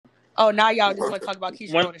Oh, now y'all just want to talk about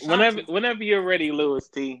Keyshia Cole and Ashanti. Whenever you're ready, Louis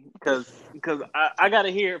T, because I got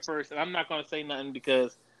to hear it first, and I'm not going to say nothing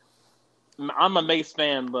because I'm a Mace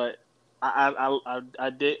fan, but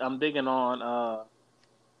I'm digging on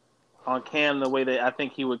Cam the way that I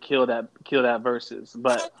think he would kill that Verzuz,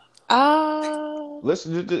 but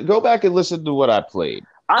listen, go back and listen to what I played.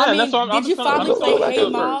 I mean, did you finally play Hey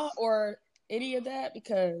Ma first. or any of that?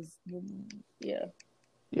 Because yeah,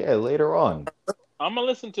 later on. I'm gonna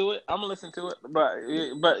listen to it.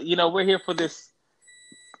 But you know, we're here for this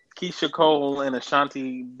Keyshia Cole and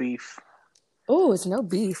Ashanti beef. Oh, it's no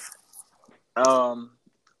beef.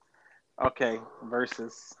 Okay,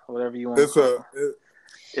 versus whatever you want. It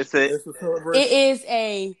is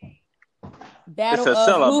a battle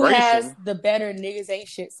of who has the better niggas ain't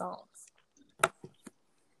shit songs.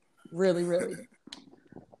 Really, really.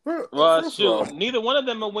 Well, shoot, neither one of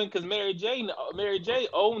them will win because Mary J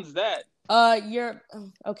owns that. You're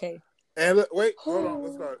okay. And wait, hold on.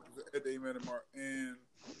 Let's start at the 8-minute mark and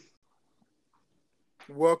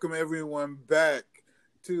welcome everyone back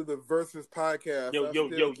to the Verzuz podcast. Yo.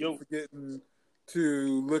 Forgetting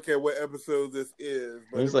to look at what episode this is.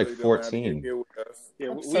 But it was like 14. Yeah,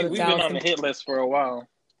 we've been on the hit list for a while.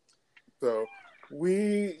 So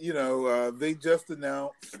they just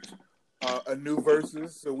announced a new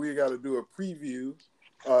Verzuz, so we got to do a preview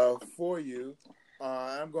for you.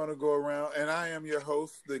 I'm going to go around, and I am your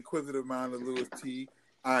host, the Inquisitive Mind of Louis T.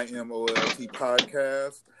 I am OLT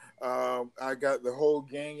Podcast. I got the whole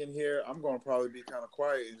gang in here. I'm going to probably be kind of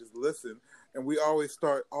quiet and just listen. And we always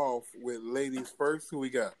start off with ladies first. Who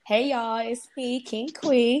we got? Hey, y'all. It's me, King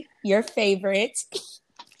Quee, your favorite.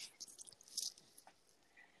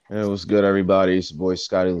 Hey, what's good, everybody? It's your boy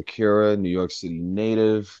Scotty LaCura, New York City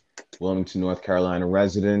native, Wilmington, North Carolina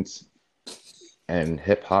resident, and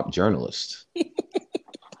hip-hop journalist.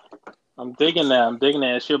 I'm digging that.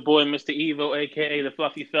 It's your boy, Mr. Evo, a.k.a. the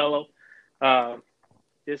Fluffy Fellow.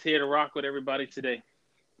 Just here to rock with everybody today.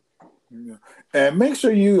 Yeah. And make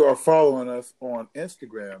sure you are following us on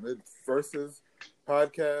Instagram. It's Verzuz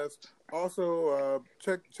Podcast. Also,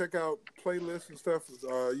 check out playlists and stuff.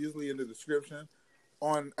 Usually in the description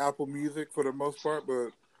on Apple Music for the most part.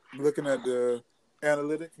 But looking at the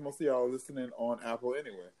analytics, most of y'all are listening on Apple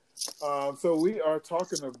anyway. So we are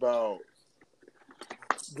talking about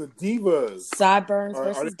the divas. Sideburns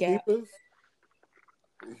versus Gap. Divas?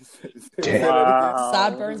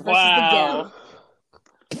 Sideburns versus the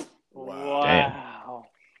Gap. Wow.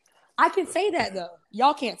 I can say that though.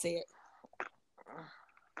 Y'all can't say it.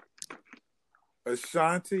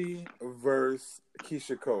 Ashanti versus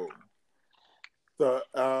Keyshia Cole. So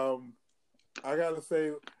I gotta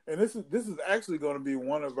say, and this is actually going to be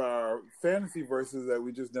one of our fantasy verses that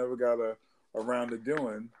we just never got around to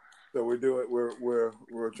doing. So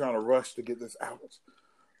we're trying to rush to get this out.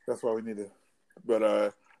 That's why we need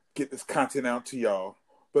to, get this content out to y'all.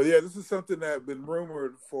 But yeah, this is something that been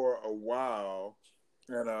rumored for a while,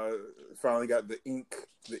 and finally got the ink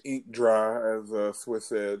dry, as Swiss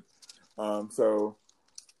said. So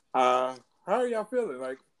how are y'all feeling?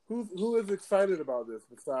 Like, who is excited about this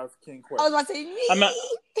besides King Quest? I was about to say me.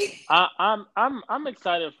 I'm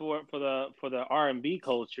excited for the R&B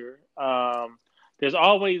culture. There's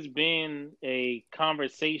always been a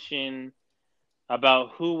conversation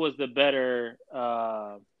about who was the better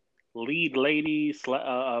lead lady maybe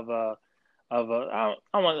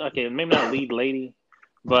not lead lady,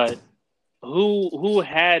 but who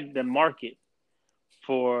had the market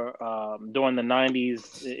for during the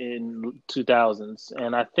 90s and 2000s.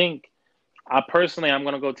 And I think I'm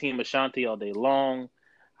going to go Team Ashanti all day long.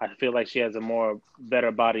 I feel like she has a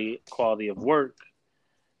better body quality of work.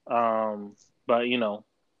 But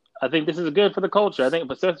I think this is good for the culture. I think,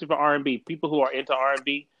 especially for R&B, people who are into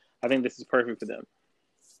R&B, I think this is perfect for them.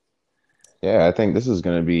 Yeah, I think this is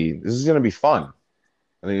gonna be fun.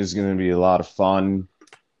 I think it's gonna be a lot of fun.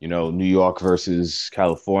 New York versus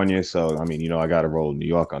California. So I mean, I got to roll New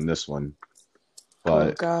York on this one. But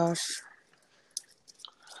oh gosh,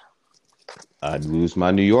 I'd lose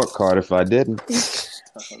my New York card if I didn't.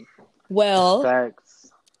 Well,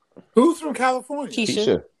 facts. Who's from California?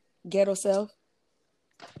 Keyshia. Ghetto self.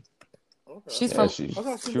 Okay. She's from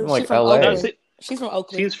like LA. She's from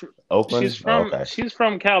Oakland. Oakland. She's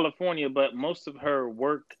from California, but most of her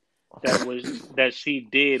work that she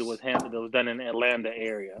did was done in Atlanta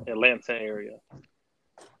area.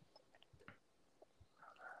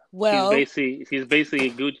 Well, she's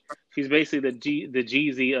basically Gucci. She's basically the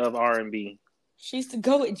Jeezy of R&B. She used to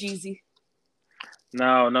go with Jeezy.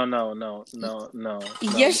 No.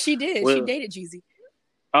 Yes, she did. She dated Jeezy.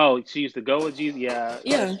 Oh, she used to go with Jeezy. Yeah.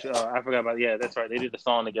 Yeah. I forgot about. Yeah, that's right. They did the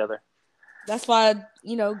song together. That's why,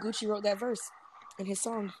 Gucci wrote that verse in his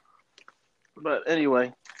song. But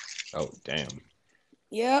anyway. Oh, damn.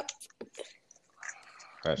 Yep.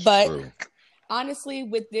 That's true. Honestly,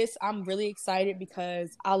 with this, I'm really excited because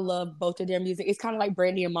I love both of their music. It's kind of like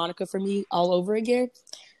Brandy and Monica for me all over again.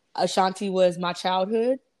 Ashanti was my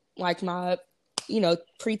childhood, like my,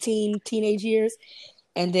 preteen, teenage years.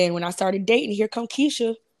 And then when I started dating, here come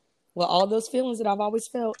Keyshia with all those feelings that I've always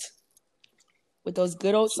felt with those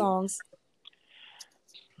good old songs.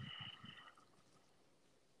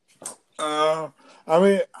 I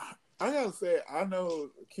mean, I gotta say, I know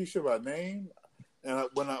Keyshia by name, and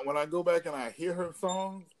when I go back and I hear her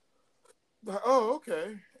songs, like, oh,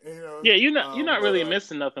 okay, Yeah, you're not really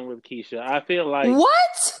missing nothing with Keyshia. I feel like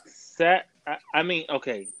what?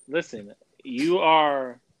 Okay, listen, you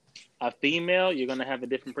are a female. You're gonna have a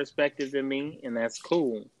different perspective than me, and that's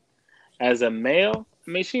cool. As a male,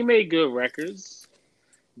 she made good records,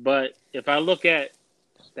 but if I look at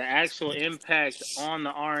the actual impact on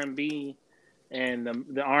the R&B and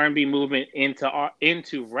the R&B movement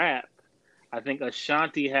into rap, I think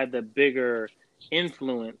Ashanti had the bigger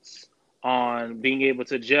influence on being able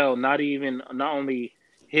to gel not only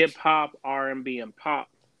hip hop, R&B, and pop.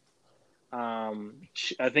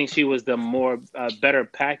 I think she was the more better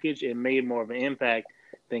package and made more of an impact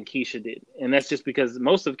than Keyshia did, and that's just because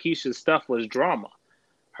most of Keyshia's stuff was drama.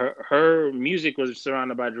 Her music was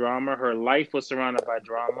surrounded by drama. Her life was surrounded by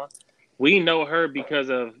drama. We know her because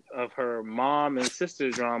of her mom and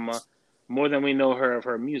sister's drama more than we know her of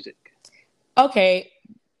her music. Okay.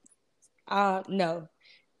 No.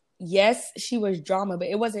 Yes, she was drama, but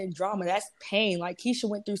it wasn't drama. That's pain. Like, Keyshia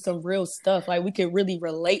went through some real stuff. Like, we could really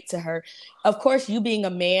relate to her. Of course, you being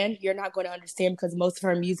a man, you're not going to understand because most of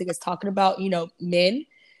her music is talking about, men.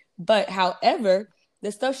 But however,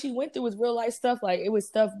 the stuff she went through was real life stuff. Like, it was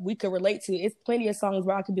stuff we could relate to. It's plenty of songs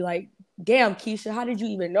where I could be like, damn, Keyshia, how did you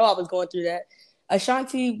even know I was going through that?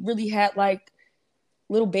 Ashanti really had like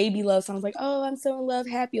little baby love songs like, oh, I'm so in love,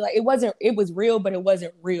 happy. Like, it was real, but it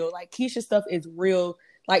wasn't real. Like, Keyshia's stuff is real.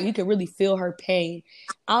 Like, you could really feel her pain.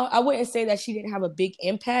 I wouldn't say that she didn't have a big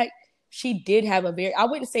impact. She did have I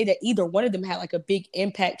wouldn't say that either one of them had like a big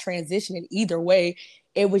impact transition in either way.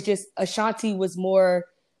 It was just Ashanti was more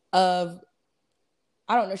of,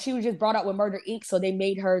 I don't know, she was just brought out with Murder Inc. So they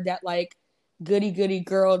made her that like goody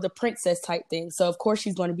girl, the princess type thing. So of course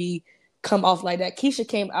she's going to come off like that. Keyshia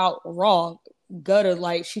came out raw, gutter,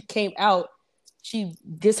 like she came out,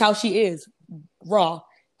 this how she is, raw.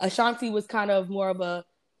 Ashanti was kind of more of a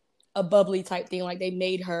bubbly type thing. Like, they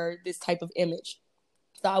made her this type of image.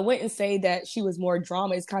 So I wouldn't say that she was more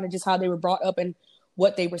drama. It's kind of just how they were brought up and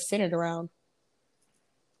what they were centered around.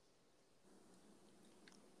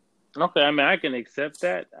 Okay, I mean, I can accept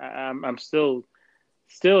that. I'm still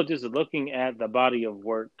just looking at the body of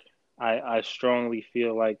work. I strongly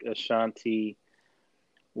feel like Ashanti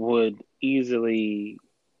would easily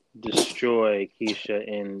destroy Keyshia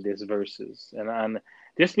in this Verzuz, and I'm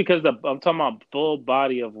just because I'm talking about full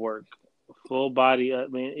body of work, full body. I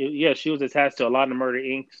mean, she was attached to a lot of Murder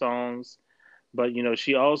Inc. songs, but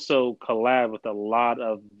she also collabed with a lot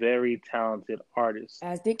of very talented artists.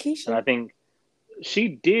 As did Keyshia. And I think she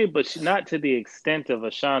did, but not to the extent of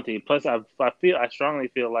Ashanti. Plus, I strongly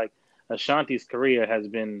feel like Ashanti's career has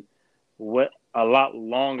been a lot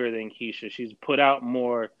longer than Keyshia. She's put out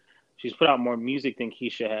more music than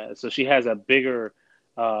Keyshia has, so she has a bigger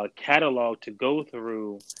catalog to go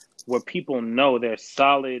through where people know they're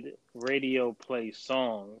solid radio play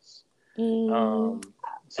songs. So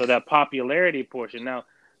that popularity portion. Now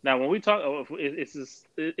when we talk,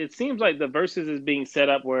 it seems like the Verzuz is being set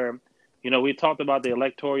up where, we talked about the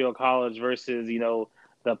electoral college versus, the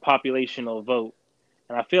populational vote.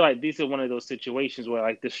 And I feel like these are one of those situations where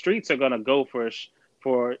like the streets are going to go for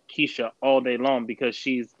Keyshia all day long because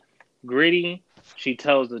she's gritty. She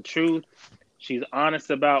tells the truth. She's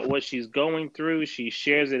honest about what she's going through. She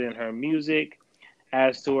shares it in her music.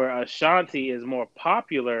 As to where Ashanti is more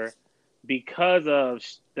popular because of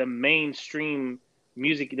the mainstream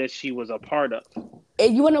music that she was a part of.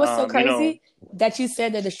 And you want to know what's so crazy? That you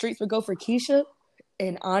said that the streets would go for Keyshia.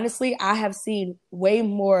 And honestly, I have seen way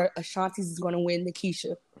more Ashanti's is going to win than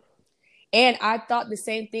Keyshia. And I thought the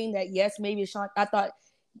same thing that, yes, maybe Ashanti. I thought,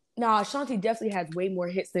 Ashanti definitely has way more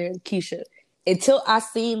hits than Keyshia. Until I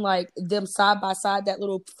seen like them side by side, that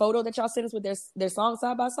little photo that y'all sent us with their songs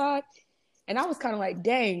side by side. And I was kind of like,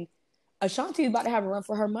 dang, Ashanti is about to have a run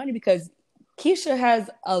for her money because Keyshia has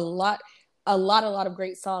a lot of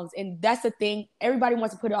great songs. And that's the thing. Everybody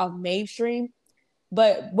wants to put it off mainstream.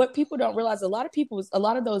 But what people don't realize, a lot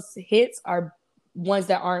of those hits are ones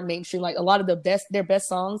that aren't mainstream. Like a lot of their best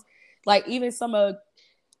songs, like even some of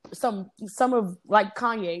some of like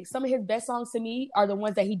Kanye. Some of his best songs to me are the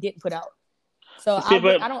ones that he didn't put out. So See,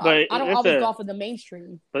 I don't always go off of the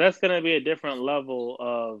mainstream. But that's gonna be a different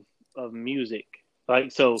level of music.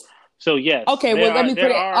 Like so yes. Okay, well let me put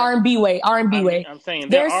it R&B way. way. I'm saying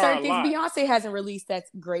there's certain things Beyonce hasn't released that's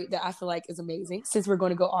great that I feel like is amazing. Since we're going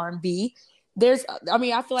to go R&B, I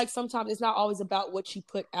feel like sometimes it's not always about what you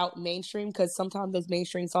put out mainstream, because sometimes those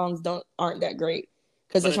mainstream songs aren't that great.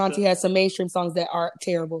 Because Ashanti has some mainstream songs that are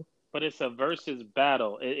terrible. But it's a versus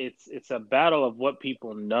battle. It's a battle of what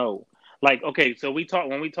people know. Like, okay, so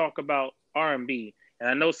when we talk about R&B, and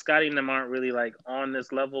I know Scotty and them aren't really like on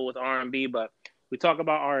this level with R&B, but we talk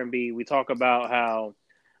about R&B. We talk about how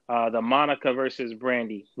the Monica versus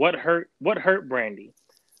Brandy. What hurt Brandy?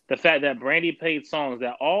 The fact that Brandy played songs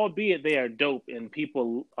that, albeit they are dope and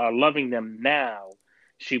people are loving them now,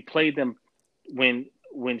 she played them when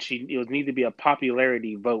it was need to be a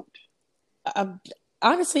popularity vote.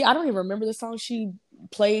 Honestly, I don't even remember the songs she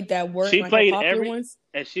played that weren't she like played popular ones.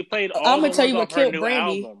 And she played all I'm the gonna tell you ones what killed her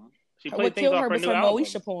Brandy. Album. She played what things killed off her her was new her album.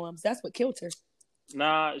 Moesha poems. That's what killed her.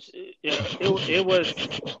 Nah, it was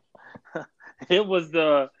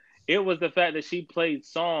it was the fact that she played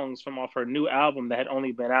songs from off her new album that had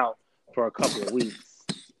only been out for a couple of weeks.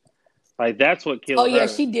 Like, that's what killed her. Oh yeah,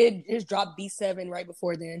 she did just drop B7 right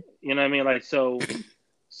before then. You know what I mean? Like, so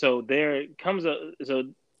there comes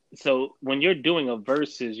so when you're doing a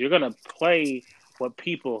versus, you're gonna play what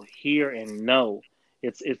people hear and know.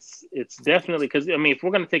 It's definitely, because I mean, if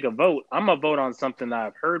we're gonna take a vote, I'm gonna vote on something that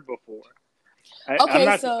I've heard before. Okay, I'm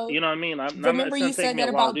not, so you know what I mean? remember you said that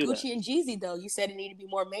about Gucci and Jeezy, though. You said it needed to be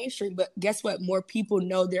more mainstream, but guess what? More people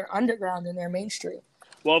know they're underground than they're mainstream.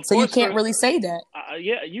 Well, so you can't really say that.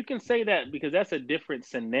 Yeah, you can say that because that's a different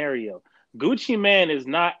scenario. Gucci Mane is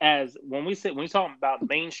not as when we talk about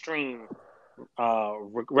mainstream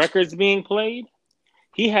records being played,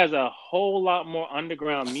 he has a whole lot more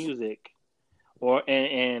underground music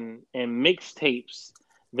and mixtapes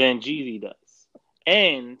than Jeezy does.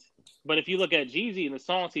 But if you look at Jeezy and the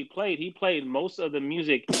songs he played most of the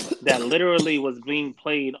music that literally was being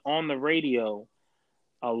played on the radio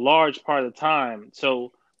a large part of the time.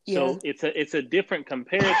 So it's a different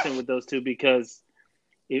comparison with those two, because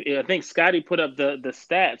I think Scotty put up the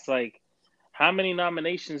stats, like how many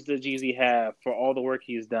nominations does Jeezy have for all the work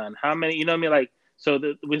he's done? How many, you know what I mean? Like, so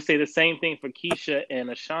we say the same thing for Keyshia and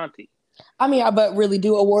Ashanti. I mean, but really,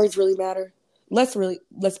 do awards really matter? Let's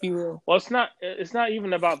be real. Well, it's not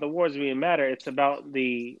even about the awards really matter. It's about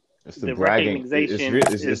the bragging. recognition.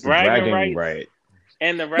 It's the bragging rights, right?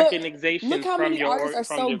 And the recognition. Look how many artists are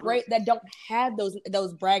so great that don't have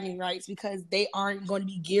those bragging rights, because they aren't going to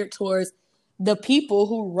be geared towards the people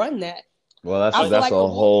who run that. Well, that's a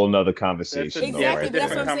whole nother conversation. Exactly, but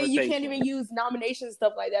that's what I'm saying. You can't even use nominations and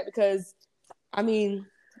stuff like that, because, I mean.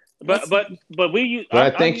 But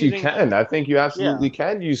I think you can. I think you absolutely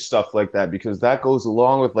can use stuff like that, because that goes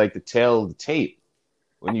along with like the tail of the tape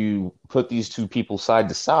when you put these two people side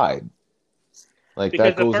to side. Like,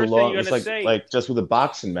 because that goes along. It's like just with a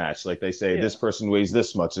boxing match. Like, they say this person weighs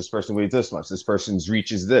this much, this person weighs this much, this person's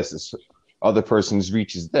reach is this other person's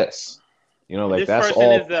reach is this. You know, like, that's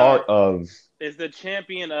all part of. Is the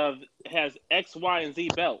champion has X, Y, and Z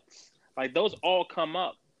belts. Like, those all come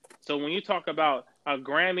up. So when you talk about a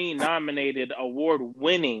Grammy-nominated,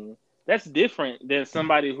 award-winning, that's different than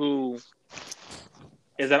somebody who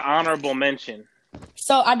is an honorable mention.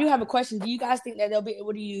 So I do have a question. Do you guys think that they'll be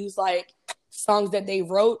able to use, like, songs that they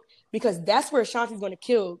wrote? Because that's where Ashanti's going to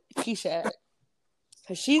kill Keyshia at.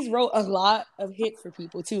 Because she's wrote a lot of hits for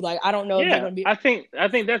people, too. Like, I don't know if they're going to be... I think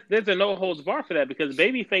there's a no-holds-bar for that, because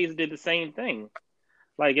Babyface did the same thing.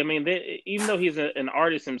 Like, I mean, even though he's an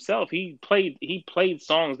artist himself, he played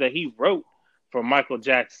songs that he wrote for Michael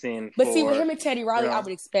Jackson. But see, with him and Teddy Riley, I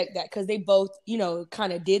would expect that, because they both,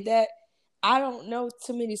 kind of did that. I don't know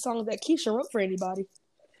too many songs that Keyshia wrote for anybody.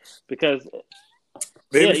 Because,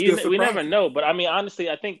 we never know. But, I mean, honestly,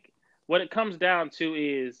 I think what it comes down to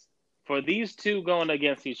is for these two going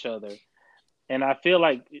against each other, and I feel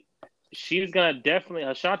like Ashanti's going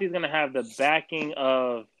to have the backing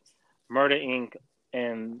of Murder, Inc.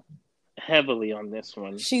 and heavily on this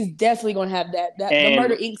one. She's definitely going to have that. The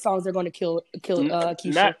Murder, Inc. songs are going to kill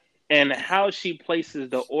Keyshia. And how she places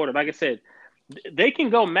the order. Like I said, they can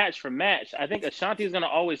go match for match. I think Ashanti is going to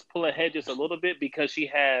always pull ahead just a little bit, because she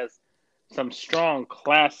has some strong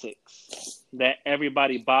classics that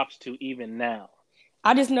everybody bops to even now.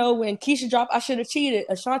 I just know when Keyshia dropped I Should Have Cheated,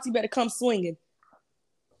 Ashanti better come swinging.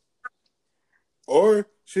 Or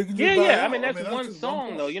she can just I mean, that's one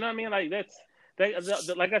song, though. You know what I mean? Like,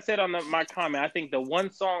 like I said on my comment, I think the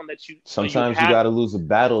one song that Sometimes you got to lose a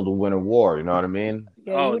battle to win a war. You know what I mean?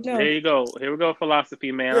 Yeah, you would know. Here you go. Here we go.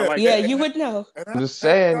 Philosophy, man. Yeah, I like Yeah, that. you would know. I'm just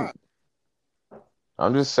saying.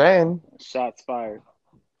 I'm just saying. Shots fired.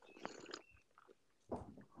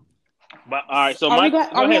 But all right, so Are go we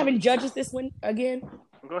ahead. having judges this one again?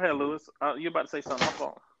 Go ahead, Lewis. You about to say something? My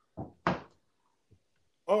fault.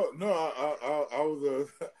 Oh no,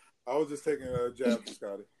 I was just taking a jab to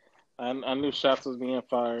Scotty. I knew shots was being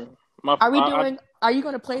fired. Are you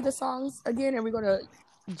going to play the songs again? Are we going to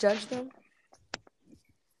judge them?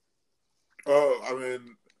 Oh, I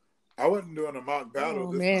mean, I wasn't doing a mock battle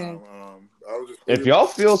this time. I was just. If y'all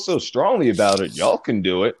feel so strongly about it, y'all can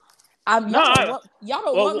do it. Y'all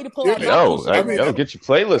don't want me to pull out my Keyshia. Get your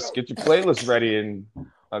playlist ready, and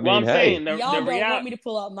y'all don't want me to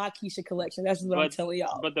pull out my Keyshia collection. That's what I'm telling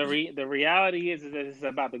y'all. But the reality is that it's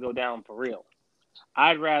about to go down for real.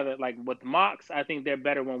 I'd rather, like with mocks, I think they're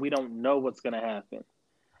better when we don't know what's going to happen.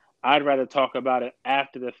 I'd rather talk about it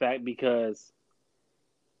after the fact because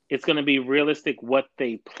it's going to be realistic what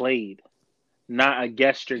they played, not a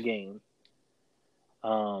gesture game.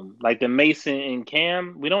 Like the Mason and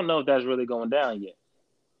Cam, we don't know if that's really going down yet.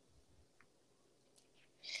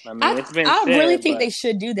 I mean, it's been I said, really think they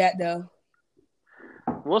should do that, though.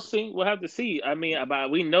 We'll see. We'll have to see. I mean,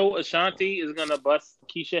 we know Ashanti is gonna bust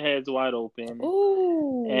Keyshia heads wide open.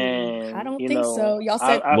 Ooh, and I don't think so. Y'all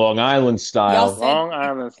said Long Island style. Long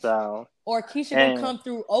Island style. Or Keyshia gonna come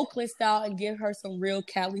through Oakland style and give her some real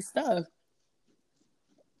Cali stuff.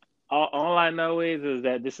 All I know is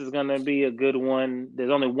that this is gonna be a good one.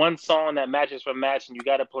 There's only one song that matches for match, and you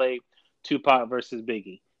got to play Tupac versus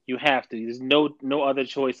Biggie. You have to. There's no other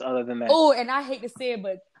choice other than that. Oh, and I hate to say it,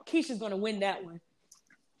 but Keisha's gonna win that one.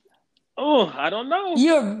 Oh, I don't know.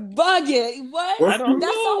 You're bugging. What? I don't know.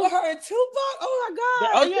 That song with her and Tupac? Oh my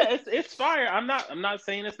god. Oh yeah, it's fire. I'm not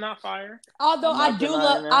saying it's not fire. Although I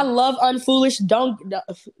love Unfoolish.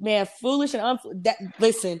 Foolish and Unfoolish.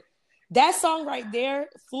 Listen, that song right there,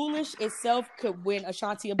 Foolish itself could win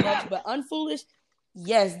Ashanti a bunch, but Unfoolish,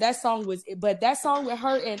 yes, that song was. But that song with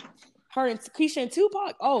her and Keyshia and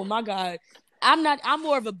Tupac, oh my god. I'm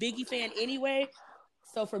more of a Biggie fan anyway,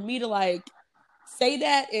 so for me to like say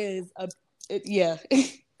that is yeah,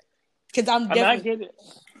 because I'm definitely. I get it.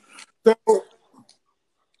 So,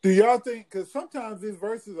 do y'all think? Because sometimes these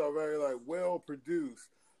verses are very like well produced.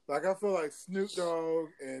 Like I feel like Snoop Dogg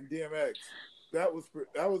and DMX, that was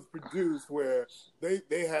produced where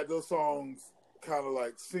they had those songs kind of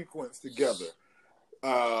like sequenced together.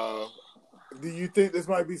 Do you think this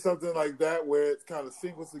might be something like that where it's kind of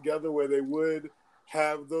sequenced together where they would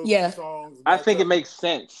have those songs? I think it makes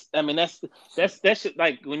sense. I mean, that's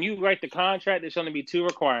like when you write the contract, there's only be two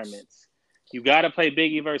requirements. You got to play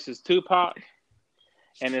Biggie versus Tupac,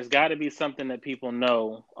 and it's got to be something that people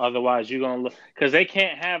know. Otherwise, you're gonna look because they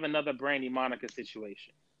can't have another Brandy Monica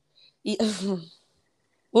situation. Yeah.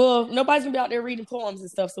 Well, nobody's gonna be out there reading poems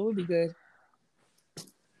and stuff, so we'll be good.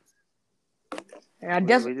 And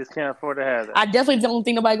we just can't afford to have that. I definitely don't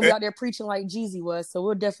think nobody gonna be out there preaching like Jeezy was, so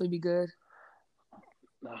we'll definitely be good.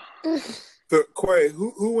 So, Quay,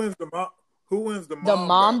 who wins the mom? Who wins the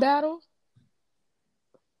mom battle?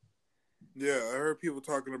 Yeah, I heard people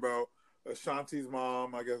talking about Ashanti's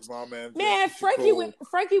mom. I guess mom and Frankie went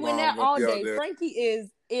that all day. Frankie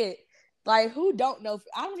is it. Like who don't know?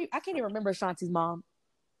 I can't even remember Ashanti's mom.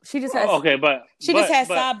 She just has just has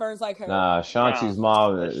sideburns like her. Nah, Ashanti's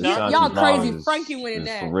mom. Y'all crazy. Frankie winning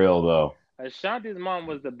that for real though. Ashanti's mom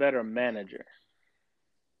was the better manager.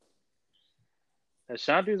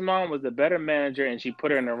 Ashanti's mom was the better manager, and she put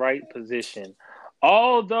her in the right position.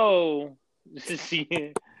 Although she,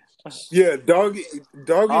 doggy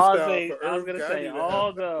style. I was gonna say,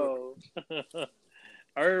 although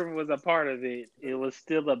Irv was a part of it, it was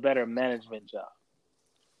still a better management job.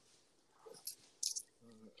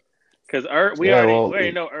 Because we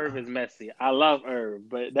already know Irv is messy. I love Irv,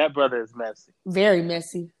 but that brother is messy. Very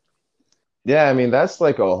messy. Yeah, I mean that's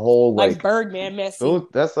like a whole like Birdman messy.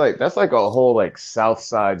 That's like a whole like South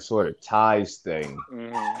Side sort of ties thing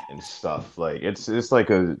and stuff. Like it's like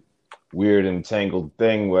a weird entangled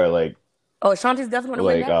thing where like Ashanti's definitely gonna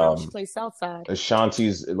win that round. She plays South Side.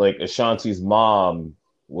 Ashanti's mom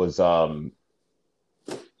was I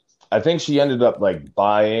think she ended up like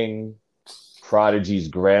buying Prodigy's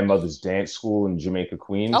grandmother's dance school in Jamaica,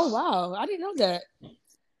 Queens. Oh wow, I didn't know that.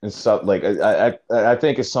 And stuff like I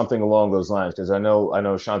think it's something along those lines because I know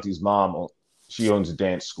Ashanti's mom, she owns a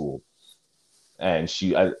dance school, and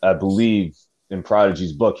I believe in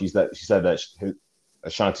Prodigy's book she said that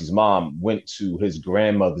Ashanti's mom went to his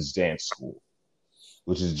grandmother's dance school,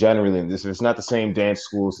 which is generally it's not the same dance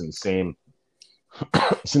schools and the same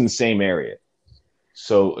It's in the same area.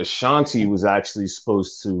 So Ashanti was actually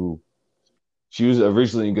supposed to. She was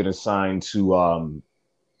originally going to sign to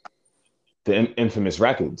the Infamous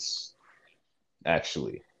Records,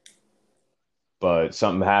 actually, but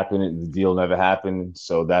something happened and the deal never happened.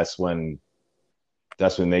 So that's when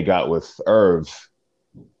they got with Irv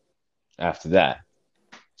after that.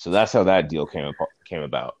 So that's how that deal came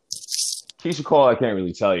about. Keyshia Cole, I can't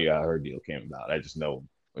really tell you how her deal came about. I just know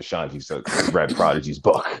Ashanti read Prodigy's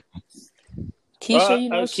book.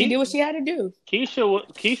 Keyshia, she did what she had to do.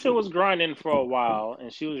 Keyshia was grinding for a while,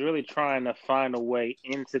 and she was really trying to find a way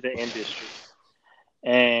into the industry.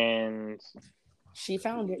 And she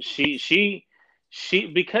found it. She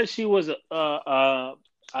because she was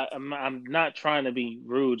I'm not trying to be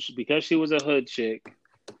rude, because she was a hood chick.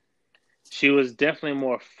 She was definitely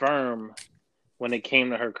more firm when it came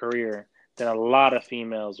to her career than a lot of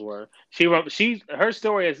females were. Her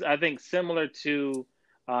story is, I think, similar to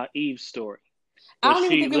Eve's story. I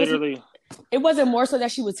don't even think it wasn't more so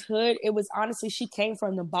that she was hood. It was honestly, she came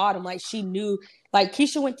from the bottom. Like, she knew, like,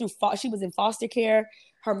 Keyshia went through, she was in foster care.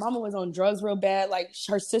 Her mama was on drugs real bad. Like,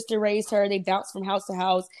 her sister raised her. They bounced from house to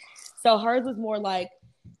house. So hers was more like,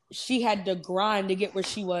 she had to grind to get where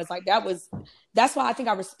she was. Like, that's why I think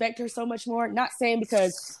I respect her so much more. Not saying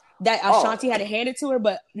because that Ashanti had to hand it to her,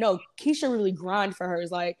 but no, Keyshia really grind for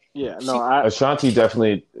hers. Like, Ashanti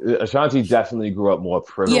definitely grew up more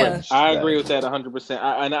privileged. Yeah. I agree with that 100%.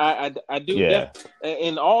 I do. Yeah.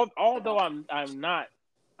 And although I'm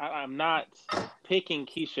not picking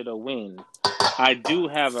Keyshia to win, I do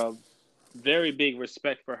have a very big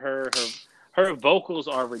respect for her. Her vocals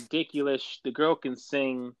are ridiculous. The girl can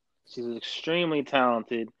sing. She's extremely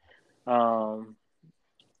talented.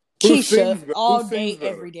 Keyshia, all day,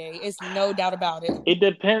 every day. It's no doubt about it.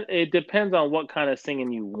 It depends on what kind of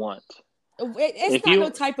singing you want. It's not no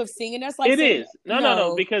type of singing. That's like it is.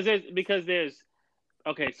 No. Because there's.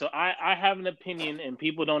 Okay, so I have an opinion, and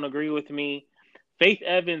people don't agree with me. Faith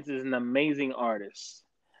Evans is an amazing artist,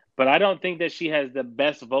 but I don't think that she has the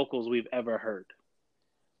best vocals we've ever heard.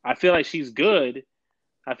 I feel like she's good.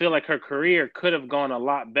 I feel like her career could have gone a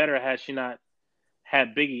lot better had she not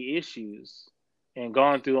had Biggie issues and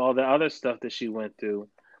gone through all the other stuff that she went through.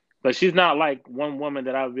 But she's not like one woman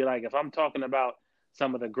that I would be like, if I'm talking about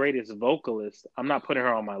some of the greatest vocalists, I'm not putting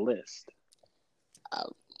her on my list.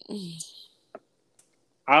 It's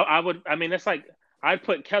like I'd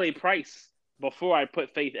put Kelly Price before I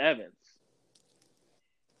put Faith Evans.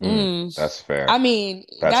 That's fair. I mean,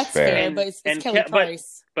 that's fair, but it's Kelly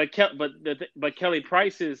Price. But Kelly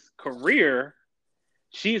Price's career,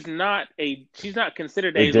 she's not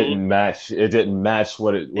considered It didn't match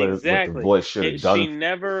what the voice should have done. She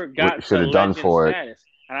never got should have done for status. it.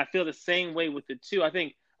 And I feel the same way with the two. I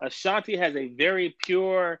think Ashanti has a very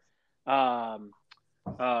pure,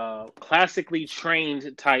 classically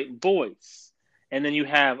trained type voice, and then you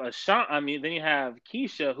have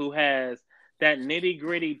Keyshia, who has that nitty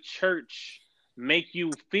gritty church, make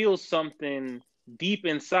you feel something deep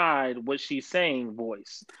inside what she's saying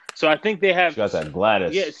voice. So I think they have. She got that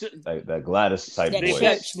Gladys, that Gladys type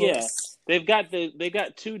voice. They've got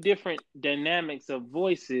two different dynamics of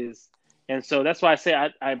voices, and so that's why I say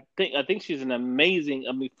I think she's an amazing.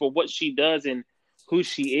 I mean, for what she does and who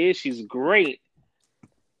she is, she's great.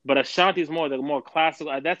 But Ashanti's the more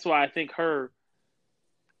classical. That's why I think her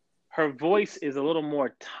voice is a little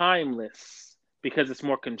more timeless because it's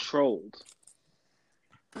more controlled.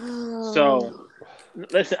 So,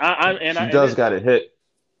 listen, she does got a hit.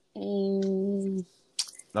 I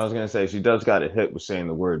was gonna say she does got a hit with saying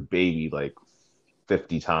the word baby like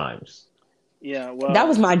 50 times. Yeah, well, that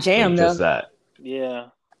was my jam, though. Just that. Yeah,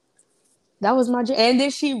 that was my jam, and then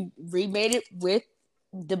she remade it with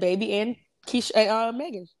the baby and Keyshia and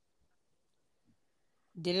Megan.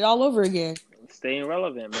 Did it all over again. Staying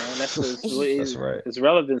relevant, man. That's right. It's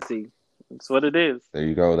relevancy. It's what it is. There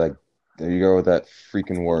you go. There you go with that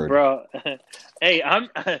freaking word, bro. Hey, I'm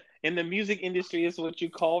in the music industry. It's what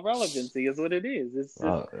you call relevancy. Is what it is. It's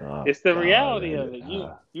the reality of it.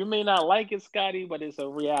 You may not like it, Scotty, but it's a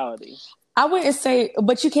reality. I wouldn't say,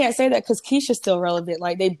 but you can't say that because Keyshia's still relevant.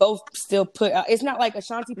 Like, they both still put out. It's not like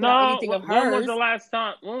Ashanti put out anything of hers. When was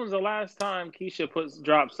the last time Keyshia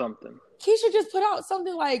dropped something? Keyshia just put out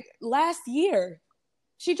something like last year.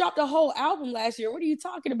 She dropped a whole album last year. What are you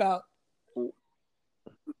talking about?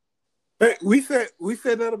 Hey, we said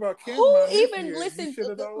that about Cameron. Who even listened?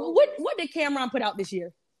 What did Cameron put out this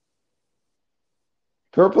year?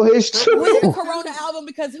 Purple Haze 2. Was it a Corona album?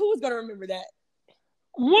 Because who was going to remember that?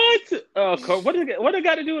 What? What did it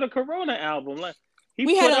got to do with a Corona album? Like, He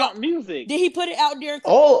We put had out music. Did he put it out there?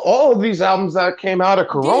 All of these albums that came out are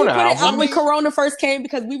Did Corona he put it out albums. when Corona first came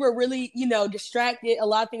because we were really, distracted. A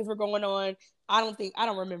lot of things were going on. I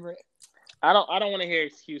don't remember it. I don't want to hear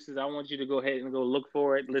excuses. I want you to go ahead and go look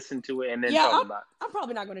for it, listen to it, and then talk about it. I'm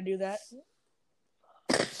probably not going to do that.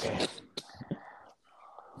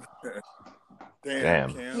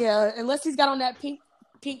 Damn. Yeah, unless he's got on that Pink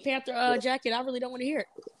Panther jacket, I really don't want to hear it.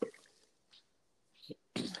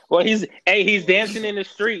 Well, he's dancing in the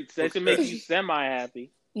streets. That should make you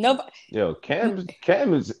semi-happy. Nobody. Yo, Cam's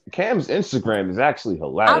Instagram is actually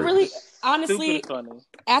hilarious. I really, honestly, Stupid funny.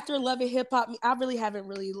 After loving hip hop, I really haven't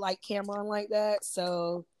really liked Cameron like that.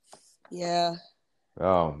 So, yeah.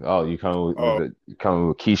 Oh, you coming with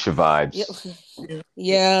Keyshia vibes?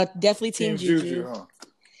 Yeah, definitely Team Juju. Huh?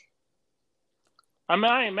 I mean,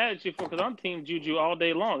 I ain't mad at you because I'm Team Juju all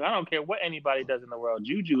day long. I don't care what anybody does in the world.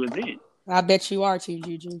 Juju is it. I bet you are Team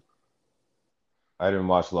Juju. I didn't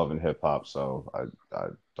watch Love and Hip Hop, so I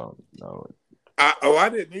don't know. I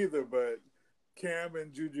didn't either, but Cam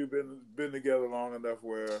and Juju been together long enough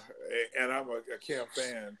and I'm a Cam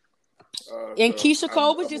fan. And so Keyshia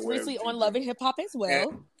Cole was just recently on Love and Hip Hop as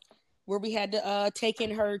well, where we had to take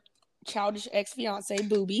in her childish ex-fiance,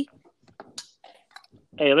 Boobie.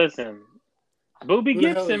 Hey, listen. Boobie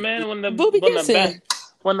Gibson, man, when the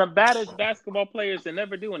baddest basketball players that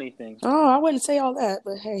never do anything. Oh, I wouldn't say all that,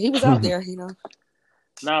 but hey, he was out there,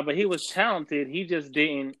 Nah, but he was talented. He just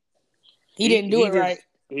didn't. He didn't do it right.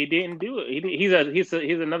 He didn't do it.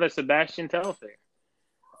 He's another Sebastian Telfair.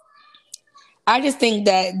 I just think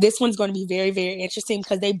that this one's going to be very, very interesting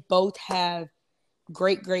because they both have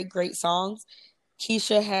great, great, great songs.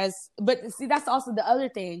 Keyshia has, but see, that's also the other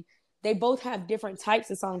thing. They both have different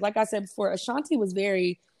types of songs. Like I said before, Ashanti was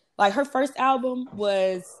very, like her first album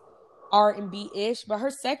was R&B-ish, but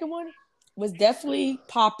her second one was definitely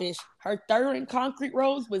pop-ish. Her third one, Concrete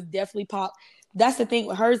Rose, was definitely pop. That's the thing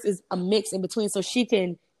with hers is a mix in between, so she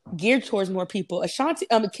can gear towards more people.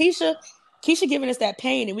 Keyshia giving us that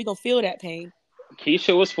pain, and we gonna feel that pain.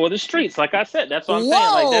 Keyshia was for the streets, like I said. That's what I'm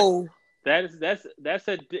saying. Like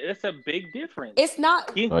that's a big difference. It's not.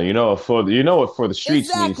 For the streets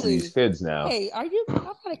exactly. Means to these kids now. Hey, I'm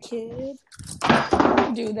not a kid.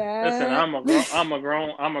 Don't do that. Listen, I'm a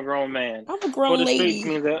grown man. I'm a grown lady. For the lady.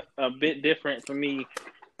 streets means a bit different for me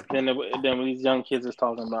than what these young kids is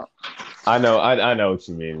talking about. I know what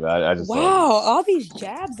you mean. I just all these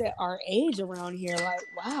jabs at our age around here. Like,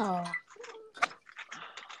 wow.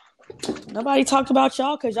 Nobody talked about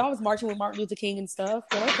y'all because y'all was marching with Martin Luther King and stuff.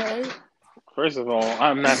 But okay. First of all,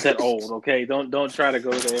 I'm not that old. Okay, don't try to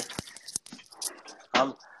go there.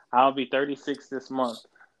 I'll be 36 this month.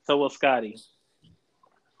 So will Scotty.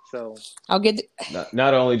 So I'll get.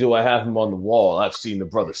 Not only do I have him on the wall, I've seen the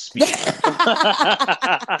brother speak.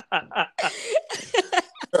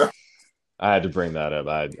 I had to bring that up.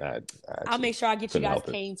 I'll make sure I get you guys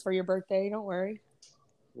canes for your birthday. Don't worry.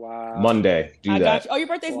 Wow. Monday. Do that. Got you. Oh, your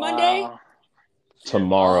birthday's Monday?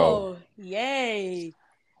 Tomorrow. Oh, yay.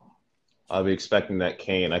 I'll be expecting that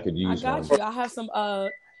cane. I could use one. I got you. I have some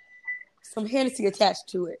Hennessy attached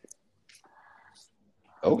to it.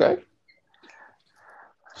 Okay.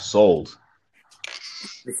 Sold.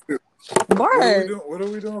 Word. What are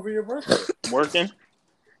we doing for your birthday? Working.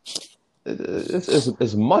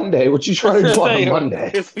 It's Monday. What you trying to do on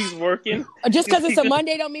Monday? If he's working. Just because it's a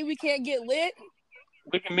Monday don't mean we can't get lit.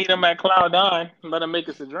 We can meet him at Cloud9 and let him make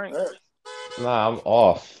us a drink. Nah, I'm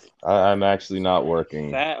off. I'm actually not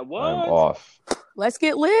working. What? I'm off. Let's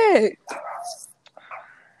get lit.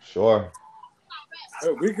 Sure.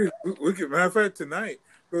 We could. Matter of fact, tonight.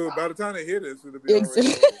 By the time they hear this, it'll be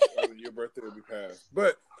already your birthday will be passed.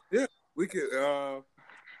 But yeah, we could. Oh,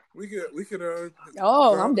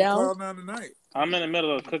 I'm down. Cloud9 tonight. I'm in the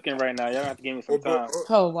middle of cooking right now. Y'all have to give me some time.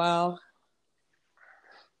 Oh wow.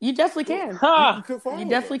 You definitely can. You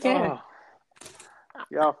definitely can.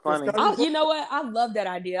 Y'all funny. You know what? I love that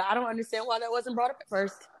idea. I don't understand why that wasn't brought up at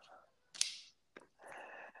first.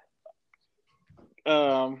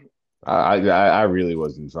 I really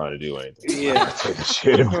wasn't trying to do anything. Yeah. Take a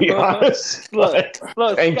shit, to be honest. Look,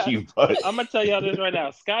 thank Scott, you, but I'm gonna tell y'all this right now.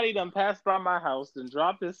 Scotty done passed by my house, then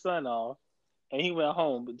dropped his son off, and he went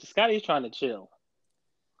home. But Scotty's trying to chill.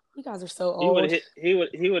 You guys are so old. He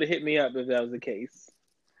would have hit me up if that was the case.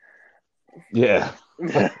 Yeah.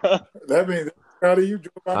 That means Scotty, you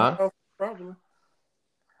drove by my house, probably.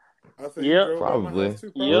 Yeah, probably.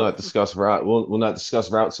 We'll not discuss route. We'll not discuss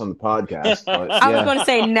routes on the podcast. But, I was going to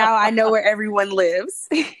say now I know where everyone lives.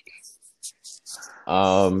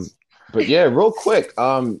 But yeah, real quick.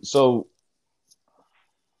 So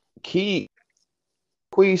Key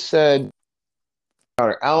said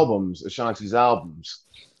her albums, Ashanti's albums.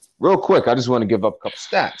 Real quick, I just want to give up a couple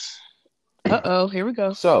stats. Here we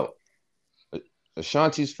go. So,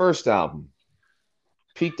 Ashanti's first album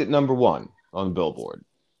peaked at #1 on Billboard.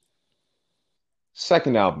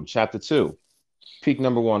 Second album, Chapter 2, peaked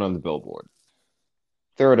 #1 on the Billboard.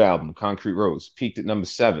 Third album, Concrete Rose, peaked at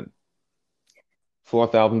 #7.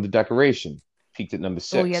 Fourth album, The Decoration, peaked at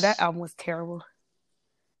 #6. Oh, yeah, that album was terrible.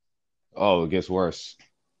 Oh, it gets worse.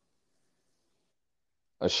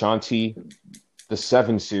 Ashanti, the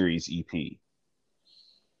 7 Series EP,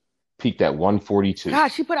 peaked at 142. God,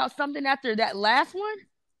 she put out something after that last one?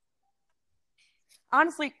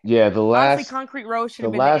 Honestly, Yeah, Concrete Rose should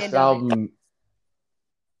have been the end of it.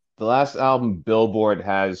 The last album Billboard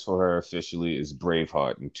has for her officially is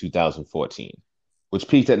Braveheart in 2014, which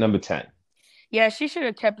peaked at #10. Yeah, she should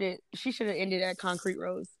have kept it. She should have ended at Concrete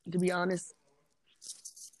Rose, to be honest.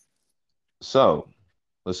 So,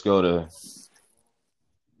 let's go to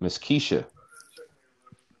Miss Keyshia.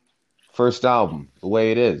 First album, The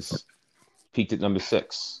Way It Is, peaked at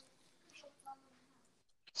 #6.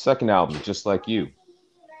 Second album, Just Like You,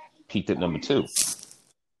 peaked at #2.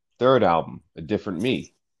 Third album, A Different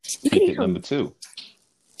Me, peaked at #2.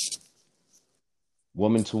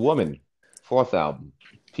 Woman to Woman, fourth album,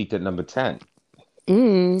 peaked at #10.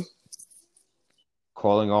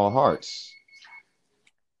 Calling All Hearts,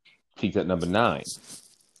 peaked at #9.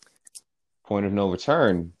 Point of No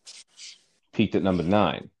Return, peaked at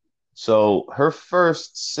 #9. So her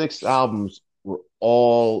first 6 albums were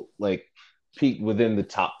all like peaked within the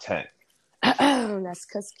top 10. That's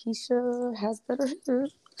because Keyshia has better hits.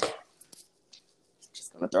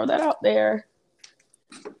 Just gonna throw that out there.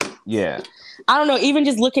 Yeah. I don't know. Even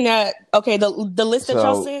just looking at the list that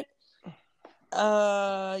y'all sent.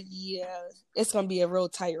 Yeah, it's gonna be a real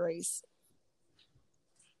tight race.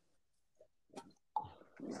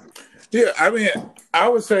 Yeah, I mean, I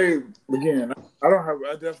would say again, I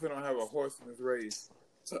definitely don't have a horse in this race.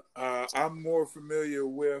 I'm more familiar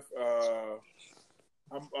with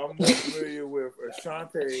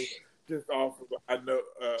Ashanti just off of I know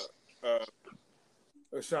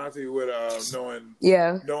Ashanti with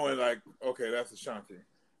knowing like, okay, that's Ashanti,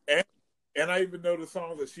 and I even know the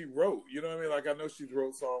songs that she wrote. You know what I mean? Like I know she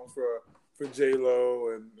wrote songs for J-Lo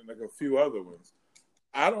and like a few other ones.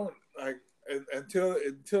 I don't like until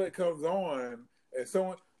it comes on and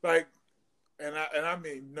someone like, and I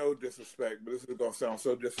mean no disrespect, but this is gonna sound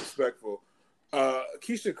so disrespectful.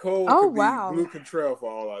 Keyshia Cole could be Blue Control for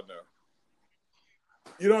all I know.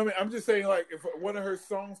 You know what I mean? I'm just saying, like, if one of her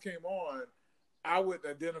songs came on, I would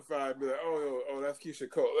identify and be like, oh, that's Keyshia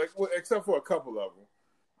Cole. Like, well, except for a couple of them.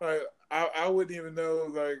 Like, I wouldn't even know,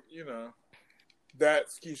 like, you know,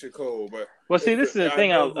 that's Keyshia Cole. But well, see, this is the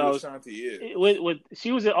thing. Ashanti is.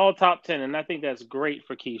 She was in all top 10, and I think that's great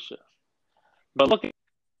for Keyshia. But look at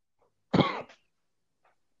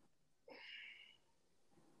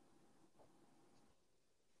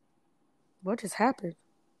what just happened?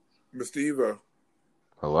 Mr. Evo.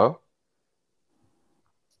 Hello?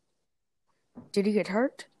 Did he get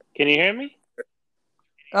hurt? Can you hear me?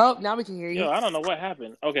 Oh, now we can hear you. Yo, I don't know what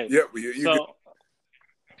happened. Okay. Yep.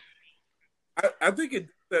 I think it did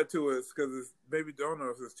that to us because maybe don't know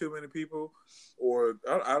if there's too many people or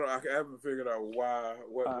I haven't figured out why.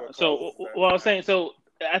 I was saying. So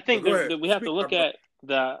I think that we have to look at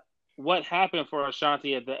what happened for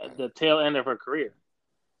Ashanti at the tail end of her career.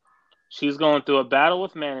 She's going through a battle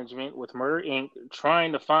with management, with Murder Inc.,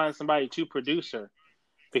 trying to find somebody to produce her.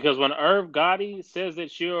 Because when Irv Gotti says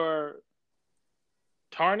that you're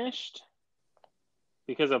tarnished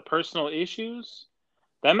because of personal issues,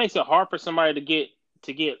 that makes it hard for somebody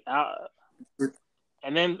to get out.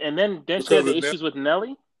 And then she had the issues with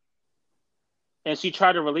Nelly, and she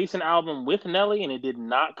tried to release an album with Nelly, and it did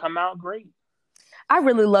not come out great. I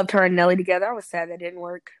really loved her and Nelly together. I was sad that didn't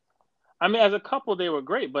work. I mean, as a couple, they were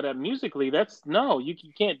great, but musically, you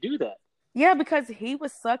can't do that. Yeah, because he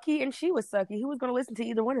was sucky and she was sucky. Who was going to listen to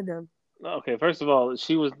either one of them? Okay, first of all,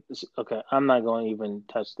 okay. I'm not going to even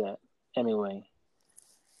touch that anyway.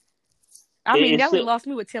 I mean, Nelly lost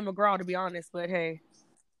me with Tim McGraw, to be honest, but hey.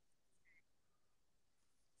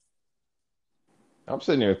 I'm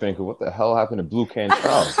sitting here thinking, what the hell happened to Blue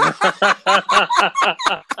Cantrell?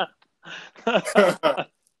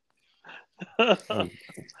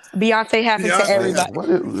 Beyonce happened to everybody.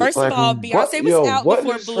 First of all, Beyonce was out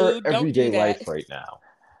before Blue. Don't do that. Life right now?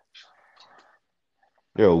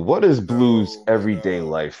 Yo, what is Blue's everyday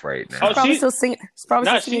life right now? She's probably still singing.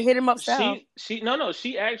 Hit Him Up South. She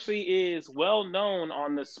actually is well known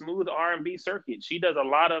on the smooth R&B circuit. She has a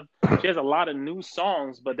lot of new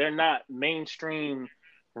songs, but they're not mainstream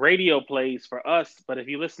radio plays for us. But if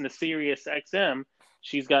you listen to Sirius XM,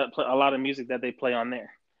 she's got a lot of music that they play on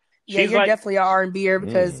there. Yeah, She's you're like definitely an R&B'er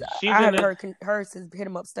because she's I in haven't the heard her since Hit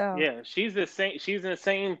 'Em Up Style. yeah she's the same. She's in the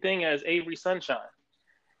same thing as Avery Sunshine.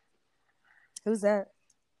 Who's that?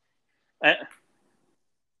 Uh,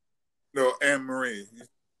 No, Anne Marie.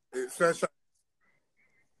 Sunshine.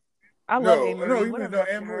 I love Anne No, Marie. you What mean up,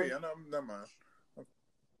 Anne to Marie? her? Never mind.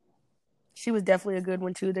 She was definitely a good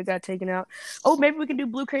one too that got taken out. Oh, maybe we can do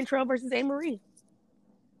Blue Crane Trail versus Anne Marie.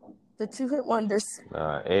 The two-hit wonders.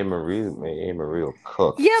 A. Marie will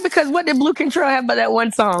cook. Yeah, because what did Blue Crane Trail have but that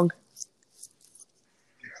one song?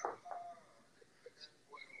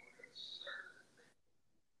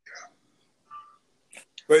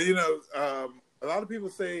 But a lot of people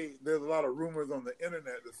say there's a lot of rumors on the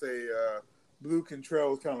internet that say Blue Control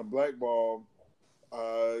was kind of blackballed.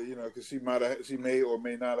 Because she may or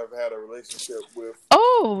may not have had a relationship with.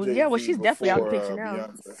 Oh, Jay-Z yeah, well, she's definitely out of the picture now.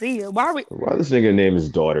 Beyonce. See you. Why this nigga name his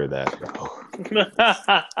daughter that?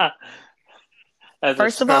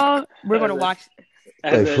 First of all, we're gonna watch.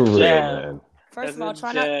 Like for real, man. First of all,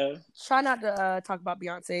 try not to talk about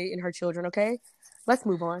Beyonce and her children. Okay, let's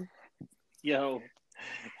move on. Yo,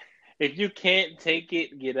 if you can't take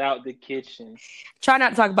it, get out the kitchen. Try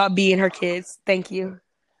not to talk about B and her kids. Thank you.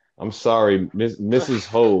 I'm sorry, Mrs.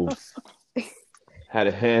 Hove had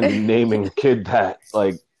a hand in naming a kid that.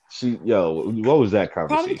 Like, what was that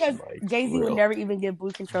conversation? Probably because Jay-Z would never even give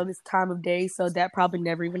Blue Control this time of day, so that probably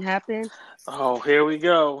never even happened. Oh, here we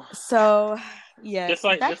go. So, yeah. Just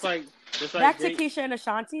like back to Keyshia and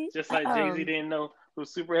Ashanti. Just like Jay-Z didn't know who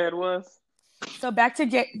Superhead was. So back to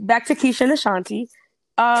Keyshia and Ashanti.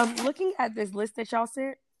 Looking at this list that y'all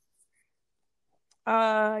sent.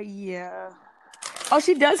 Yeah. Oh,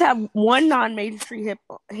 she does have one non-mainstream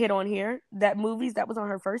hit on here. That Movies, that was on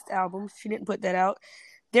her first album. She didn't put that out.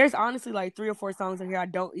 There's honestly like 3 or 4 songs on here I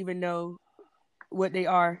don't even know what they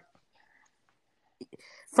are.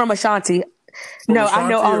 From Ashanti. I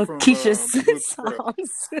know all of Keyshia's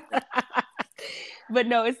songs. But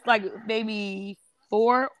no, it's like maybe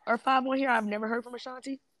 4 or 5 on here I've never heard from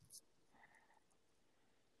Ashanti.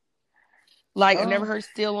 Like, I've never heard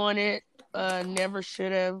Still on It. Never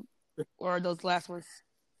Should Have. Or those last ones.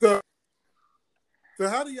 So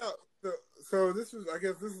how do y'all? So this is, I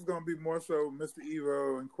guess, this is going to be more so Mr.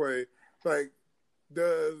 Evo and Quay. Like,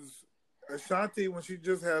 does Ashanti, when she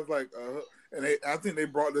just has like I think they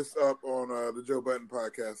brought this up on the Joe Budden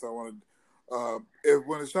podcast. I wanted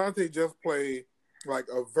when Ashanti just play like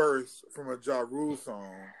a verse from a Ja Rule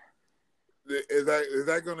song, is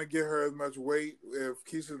that going to get her as much weight if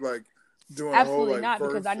Keisha's like doing absolutely a whole, like, not,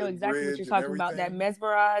 because I know exactly what you're talking about. That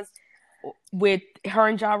Mesmerized with her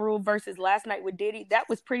and Ja Rule versus Last Night with Diddy, that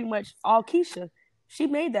was pretty much all Keyshia. She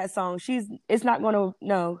made that song. It's not going to,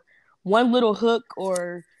 no. One little hook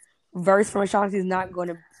or verse from Ashanti is not going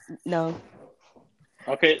to, no.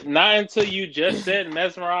 Okay, not until you just said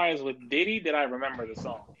Mesmerized with Diddy did I remember the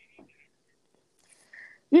song.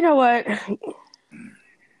 You know what?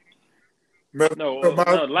 No,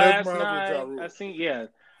 Last Night,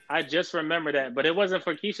 I just remember that, but it wasn't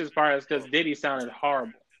for Keisha's part. It's because Diddy sounded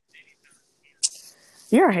horrible.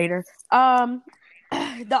 You're a hater.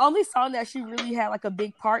 The only song that she really had like a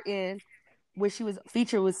big part in, where she was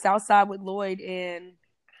featured, was Southside with Lloyd and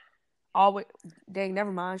Always. Dang,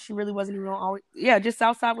 never mind. She really wasn't even on Always. Yeah, just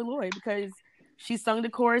Southside with Lloyd, because she sung the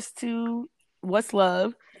chorus to What's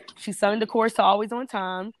Love. She sung the chorus to Always on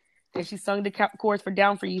Time, and she sung the chorus for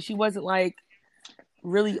Down for You. She wasn't like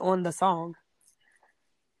really on the song.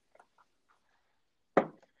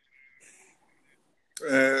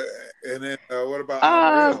 And then what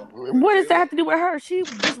about what does that have to do with her? She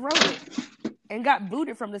just wrote it and got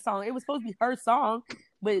booted from the song. It was supposed to be her song,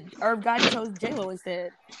 but Irv Gotti chose J-Lo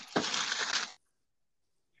instead.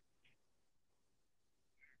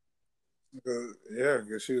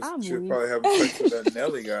 Because she was probably having sex with that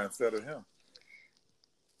Nelly guy instead of him.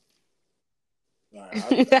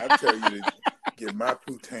 I tell you to get my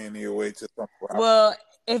putani away to somewhere. Well,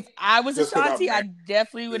 if I was Ashanti, I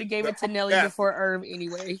definitely would have gave it to Nelly before Irv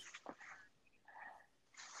anyway.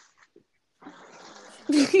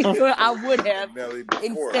 I would have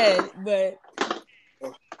instead,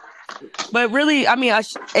 but really, I mean,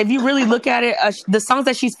 if you really look at it, the songs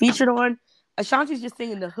that she's featured on, Ashanti's just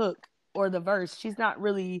singing the hook or the verse. She's not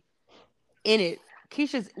really in it.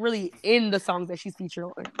 Keisha's really in the songs that she's featured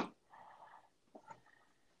on.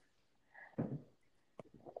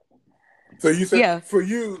 So you said for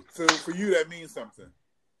you that means something.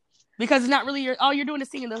 Because it's not really all you're doing is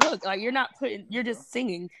singing the hook. Like, you're just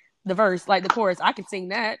singing the verse, like the chorus. I could sing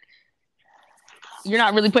that. You're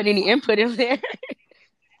not really putting any input in there.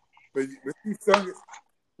 But she sung it.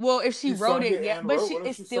 Well, if she wrote sung it, it yeah, and but wrote. What if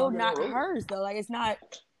it's she still sung it and not wrote it? hers though. Like it's not.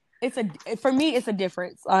 For me, it's a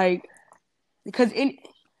difference. Like because in.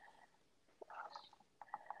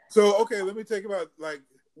 So okay, let me take about like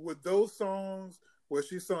with those songs where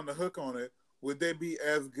she sung the hook on it. Would they be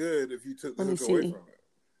as good if you took the Let me hook away see. from it?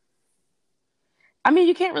 I mean,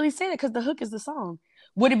 you can't really say that because the hook is the song.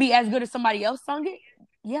 Would it be as good as somebody else sung it?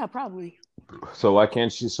 Yeah, probably. So why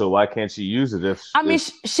can't she? So why can't she use it I mean,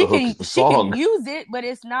 if the hook is the she can song? use it, but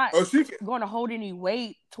it's not Oh, she can. going to hold any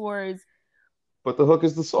weight towards. But the hook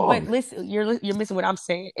is the But song. listen, you're missing what I'm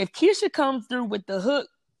saying. If Keyshia comes through with the hook,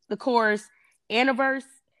 the chorus, and a verse,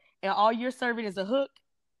 and all you're serving is a hook,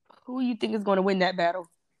 who you think is going to win that battle?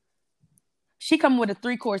 She coming with a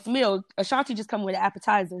 3-course meal. Ashanti just coming with an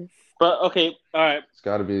appetizer. But okay, all right. It's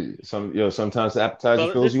got to be some. Sometimes the appetizer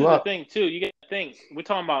But fills this you is the up. thing too. You got to think. We're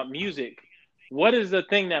talking about music. What is the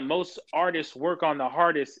thing that most artists work on the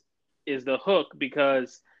hardest is the hook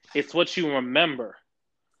because it's what you remember.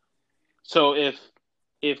 So if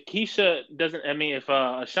Keyshia doesn't, I mean, if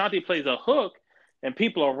Ashanti plays a hook and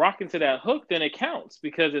people are rocking to that hook, then it counts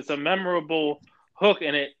because it's a memorable hook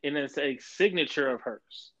and it's a signature of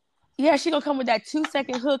hers. Yeah, she gonna come with that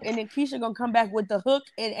 2-second hook, and then Keyshia gonna come back with the hook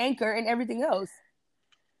and anchor and everything else.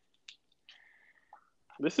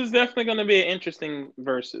 This is definitely going to be an interesting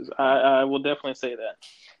versus. I will definitely say that.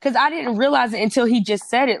 Because I didn't realize it until he just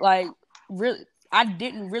said it. Like, really, I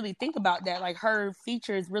didn't really think about that. Like, her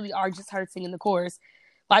features really are just her singing the chorus.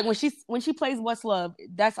 Like when she plays "What's Love,"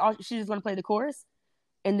 that's all. She's just gonna play the chorus,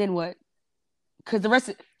 and then what? Because the rest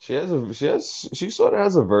of She sort of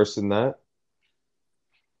has a verse in that.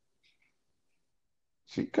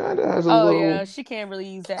 She kind of has a oh yeah, little. she can't really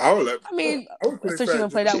use that. I would let. I mean, I would put so she gonna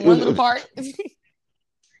play that She, one little part.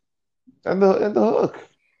 and the hook.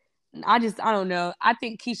 I don't know. I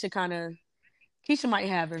think Keyshia might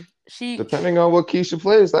have her. Depending on what Keyshia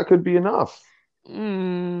plays, that could be enough.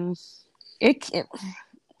 It can't.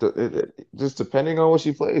 Just depending on what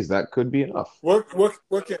she plays, that could be enough. What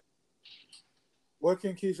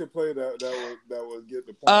can Keyshia play that would get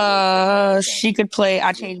the point? She could play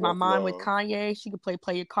 "I Changed My What's Mind" with Love? Kanye. She could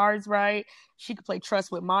play Your Cards Right." She could play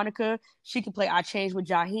 "Trust" with Monica. She could play "I Changed" with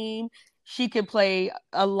Jaheim. She could play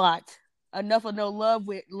a lot. "Enough of No Love"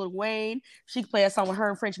 with Lil Wayne. She could play a song with her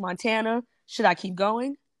and French Montana. Should I keep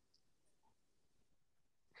going?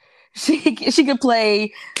 She could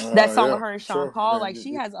play that song with her and Sean Paul. Like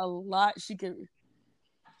she has a lot. She could.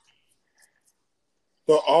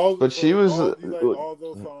 So But she was. you like all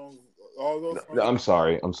those songs. All those. I'm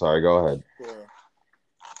sorry. Go ahead.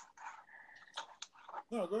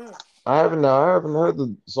 No, go ahead. I haven't heard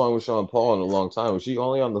the song with Sean Paul in a long time. Was she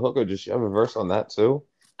only on the hook, or did she have a verse on that too?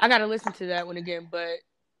 I gotta listen to that one again, but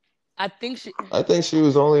I think she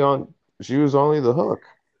was only on. She was only the hook.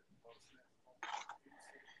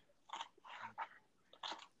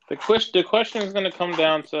 The question is going to come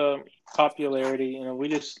down to popularity. You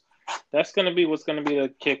know, that's going to be what's going to be the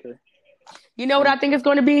kicker. You know what I think it's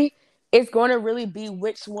going to be? It's going to really be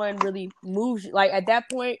which one really moves you. Like at that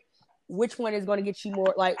point, which one is going to get you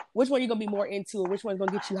more? Like which one you're going to be more into, or which one's going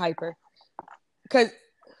to get you hyper? Because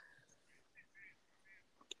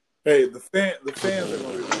hey, the fans are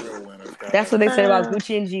going to be the real winners. Guys. That's what they said about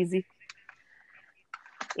Gucci and Jeezy.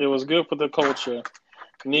 It was good for the culture.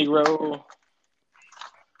 Negro.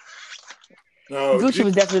 No, Gucci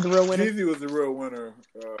was definitely the real winner. Jeezy was the real winner.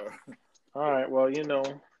 All right, well,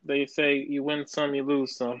 they say you win some, you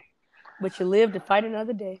lose some. But you live to fight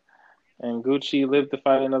another day. And Gucci lived to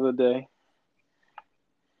fight another day.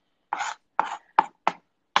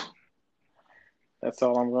 That's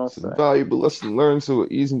all I'm going to say. It's a valuable lesson learned, so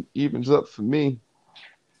it evens up for me.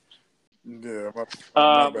 Yeah.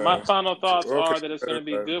 My final thoughts are that it's going to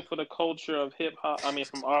be good for the culture of hip hop. I mean,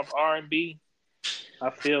 from R&B. I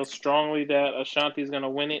feel strongly that Ashanti is going to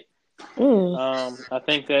win it. I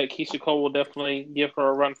think that Keyshia Cole will definitely give her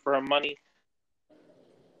a run for her money.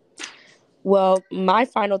 Well, my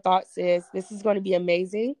final thoughts is this is going to be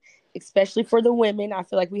amazing, especially for the women. I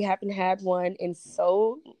feel like we haven't had one in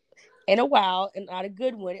a while, and not a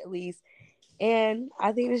good one at least. And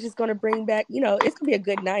I think it's just going to bring back, it's going to be a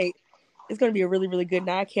good night. It's going to be a really, really good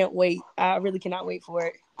night. I can't wait. I really cannot wait for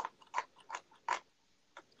it.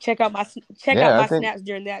 Check out my snaps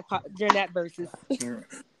during that versus.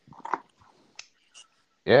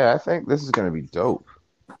 Yeah, I think this is going to be dope.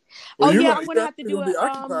 Well, I'm going to have to do it.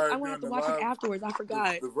 I'm going to have to watch it afterwards. I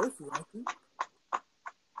forgot. The verses, aren't you?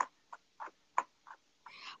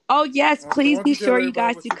 Oh, yes. Please be sure you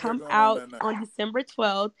guys to come out on December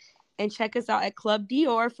 12th and check us out at Club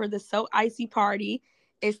Dior for the So Icy party.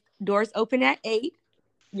 It's doors open at 8.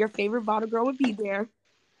 Your favorite bottle girl will be there.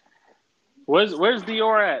 Where's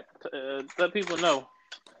Dior at? Let people know,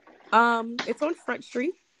 It's on Front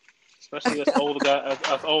Street. especially us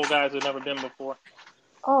old guys who've never been before.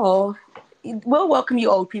 Oh, we'll welcome you,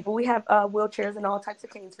 old people. We have wheelchairs and all types of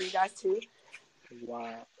canes for you guys too.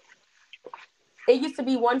 Wow. It used to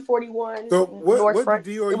be 141 So North what Front.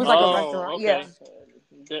 did Dior It was used like to a do? restaurant. Okay.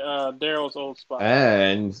 Yeah. Daryl's old spot.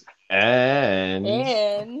 And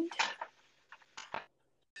And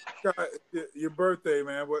Scott, your birthday,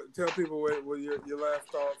 man. Tell people what your last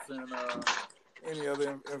thoughts and any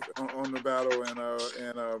other on the battle and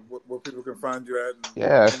where people can find you at. And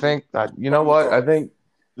yeah, I any think that you know final what? I thoughts. think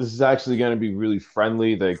this is actually going to be really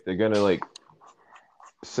friendly. They're going to like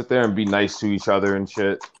sit there and be nice to each other and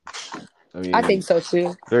shit. I I think mean, so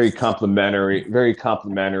too. very complimentary,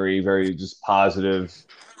 very just positive.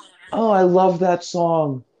 Oh, I love that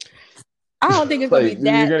song. I don't think it's gonna be Like you're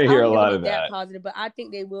that. gonna I hear don't a think it's lot gonna of be that that. positive, but I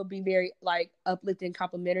think they will be very like uplifting,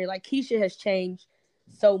 complimentary. Like Keyshia has changed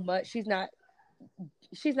so much. She's not,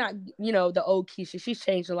 the old Keyshia. She's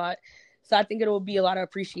changed a lot. So I think it will be a lot of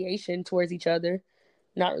appreciation towards each other.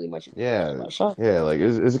 Not really much Yeah, about Sean. yeah. Like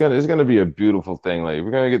it's gonna be a beautiful thing. Like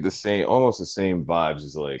we're gonna get almost the same vibes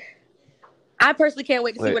as I personally can't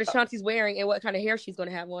wait to see like what Ashanti's wearing and what kind of hair she's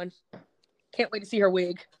gonna have on. Can't wait to see her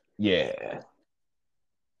wig. yeah.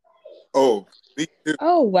 Oh, me too.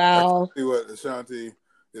 Oh I can wow, see what Ashanti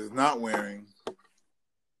is not wearing.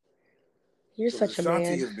 you're such a Ashanti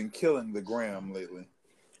man. has been killing the gram lately.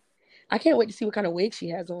 I can't wait to see what kind of wig she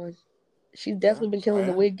has on. She's definitely been killing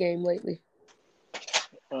the wig game lately.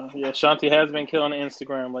 Yeah, Shanti has been killing the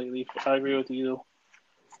Instagram lately. I agree with you,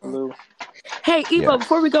 Lou. Hey, Evo,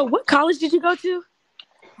 before we go, what college did you go to?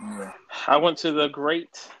 Yeah. I went to the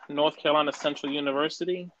great North Carolina Central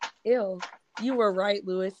University. Ew. You were right,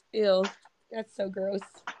 Lewis. Ew. That's so gross.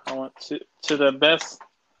 I went to the best.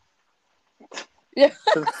 Yeah.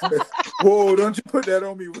 Whoa, don't you put that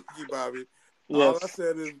on me, Ricky Bobby. Yes. All I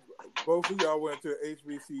said is both of y'all went to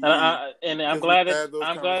HBCU. And I'm glad that had those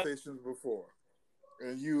conversations before.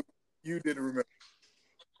 And you didn't remember.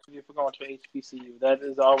 If we're going to HBCU, that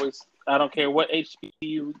is always, I don't care what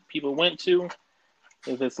HBCU people went to,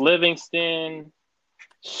 if it's Livingston,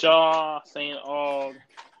 Shaw, St. Aug,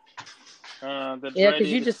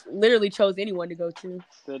 because you just literally chose anyone to go to.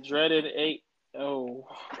 The dreaded all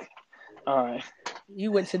right.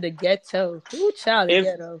 You went to the ghetto. Ooh, child, the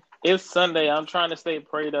ghetto. It's Sunday. I'm trying to stay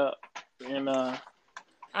prayed up. And I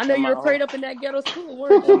know you were prayed up in that ghetto school,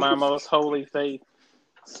 weren't you? In my most holy faith.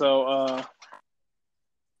 So,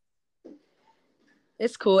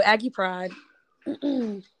 it's cool. Aggie pride.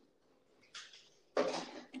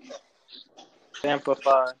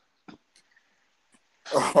 Amplified.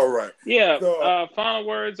 All right. Yeah. So, final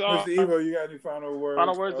words are. Mr. Evo, you got any final words?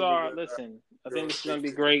 Final words are. Listen, I think this is going to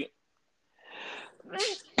be great.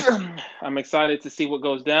 I'm excited to see what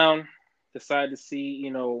goes down. Decided to see,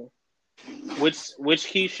 which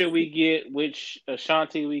Keyshia we get, which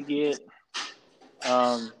Ashanti we get.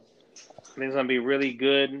 I think it's going to be really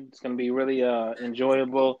good. It's going to be really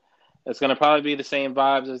enjoyable. It's going to probably be the same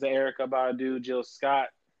vibes as the Erykah Badu, Jill Scott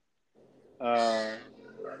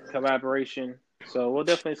collaboration. So we'll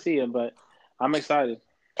definitely see it, but I'm excited.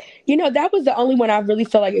 That was the only one I really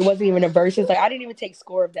felt like it wasn't even a versus. Like I didn't even take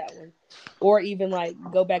score of that one, or even like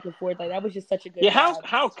go back and forth. Like that was just such a good. Yeah,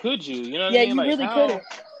 how could you? You know what I mean? You like, really couldn't.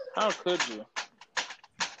 How could you?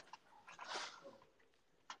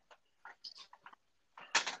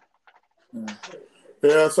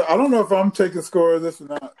 Yeah, so I don't know if I'm taking score of this or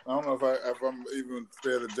not. I don't know if I'm even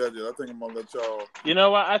fair to judge it. I think I'm gonna let y'all. You know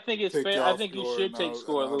what? I think it's fair. I think you should take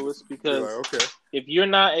score, Lewis, because if you're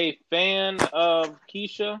not a fan of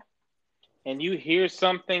Keyshia and you hear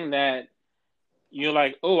something that you're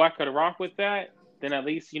like, oh, I could rock with that, then at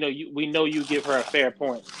least we know you give her a fair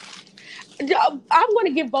point. I'm going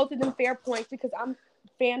to give both of them fair points because I'm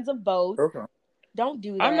fans of both. Okay. Don't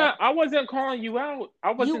do that. I wasn't calling you out.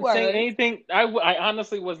 I wasn't saying anything. I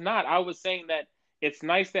honestly was not. I was saying that it's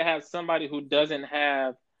nice to have somebody who doesn't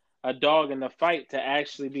have a dog in the fight to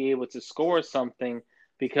actually be able to score something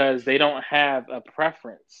because they don't have a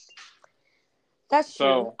preference. That's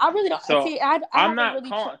true. I really don't see. I'm not really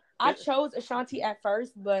calling. I chose Ashanti at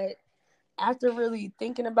first, but after really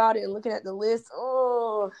thinking about it and looking at the list,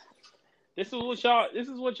 This is what y'all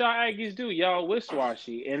Aggies do. Y'all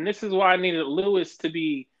wish-washy. And this is why I needed Lewis to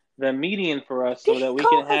be the median for us so that we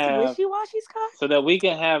can have wishy-washy, Scott? So that we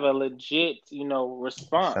can have a legit,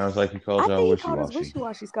 response. Sounds like he called y'all wishy-washy. I think he called us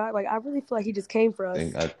wishy-washy, Scott. Like I really feel like he just came for us.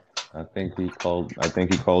 I think he called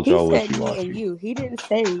y'all wishy-washy. He said me and you. He didn't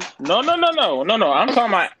say. No. I'm talking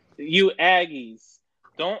about you Aggies.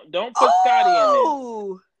 Don't put Scotty in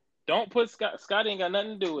there. Don't put Scott. Scotty ain't got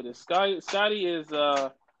nothing to do with it. Scotty is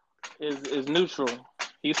neutral.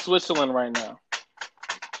 He's Switzerland right now.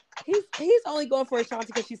 He's only going for Ashanti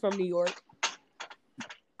because she's from New York.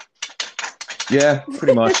 Yeah,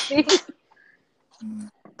 pretty much.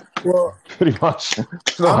 Well, Pretty much.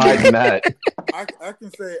 There's no hiding that. I can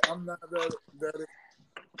say I'm not that.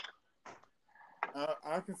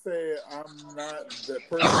 I can say I'm not that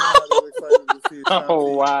person. I'm not that excited to see Ashanti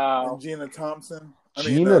Oh wow. and Gina Thompson.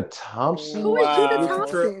 Gina Thompson? Who is Gina Wow.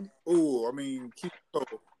 Thompson? Ooh, I mean, Keyshia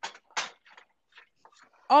Cole.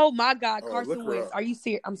 Oh my God, look Carson her Wentz. up. Are you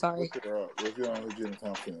serious? I'm sorry. Look her up if you don't know who Gina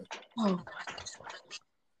Thompson is. Oh.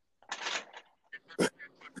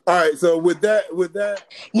 All right, so with that,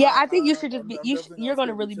 Yeah, I think you should just I'm be. definitely You're going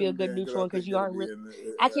to stay really be a tuned good in 'cause neutral I because think you it'll aren't.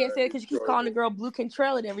 be I can't say it because you keep calling the enjoyable. girl Blue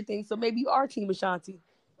Contrail and everything. So maybe you are Team Ashanti.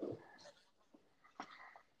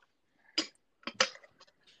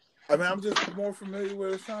 I mean, I'm just more familiar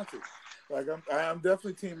with Ashanti. Like, I'm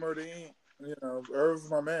definitely Team Murder Inc. You know, Irv's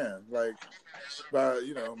my man. Like,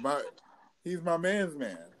 he's my man's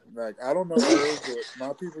man. Like, I don't know Irv, but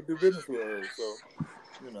my people do business with Irv. So,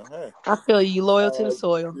 you know, hey. I feel you. Loyal to the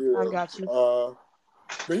soil. Yeah. I got you.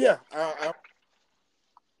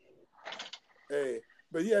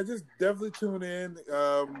 But yeah, just definitely tune in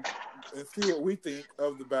and see what we think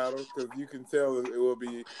of the battle because you can tell it will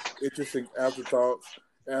be interesting afterthoughts.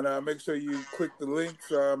 And make sure you click the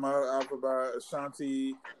links out by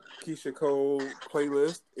Ashanti Keyshia Cole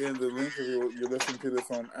playlist in the link if you're listening to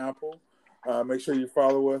this on Apple. Make sure you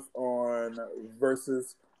follow us on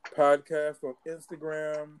Verzuz Podcast on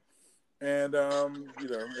Instagram. And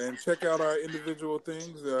and check out our individual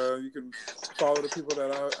things. You can follow the people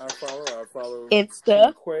that I follow. I follow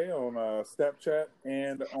Insta. Quay on Snapchat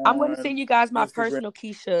and on I'm going to send you guys my Instagram. personal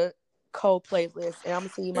Keyshia Cole playlist, and I'm going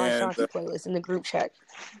to send you my Ashanti playlist in the group chat.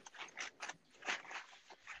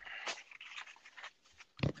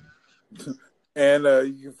 And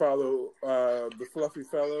you can follow the Fluffy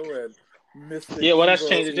Fellow at Mr. Yeah, well, that's Evo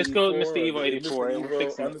changed. It just go 84, Mr. Evo 84. Mr. We're Evo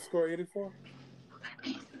fixing it. _84.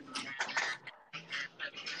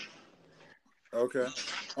 Okay,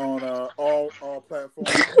 on all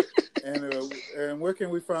platforms. And where can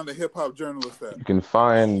we find the hip hop journalist at? You can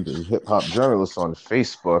find hip hop journalists on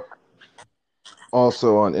Facebook,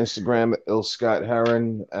 also on Instagram, Il Scott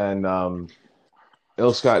Heron, and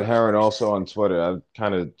Il Scott Heron also on Twitter. I've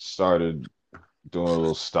kind of started doing a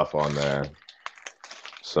little stuff on there,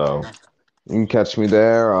 so you can catch me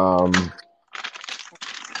there.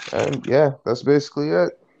 And yeah, that's basically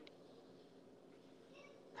it.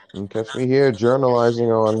 You can catch me here journalizing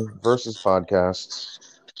on Verzuz podcasts.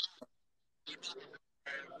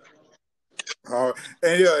 And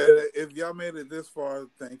if y'all made it this far,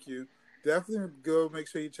 thank you. Definitely go make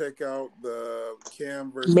sure you check out the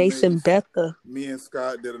Cam versus Mason Betha. Me and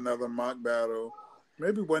Scott did another mock battle.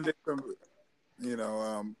 Maybe one day,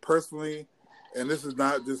 personally, and this is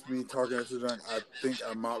not just me talking at you, I think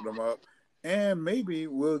I mocked them up. And maybe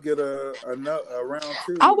we'll get a round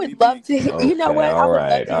two. I would love to. Okay, You know what? I would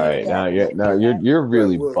love to hear that. Now you're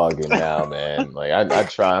really bugging now, man. Like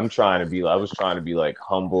I'm trying to be. I was trying to be like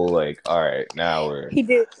humble. Like, all right, now we're. He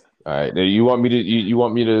did. All right, you want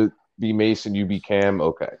me to be Mason, you be Cam.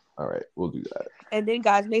 Okay, all right, we'll do that. And then,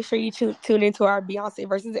 guys, make sure you tune into our Beyonce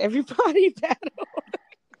versus everybody battle.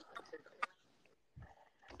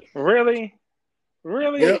 Really?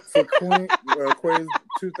 Yep, for Quay's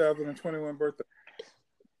 2021 birthday.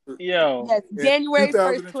 Yo. Yes, January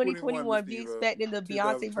 1st, 2021. Be expecting the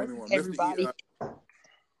Beyonce versus everybody.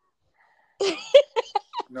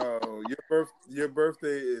 No, your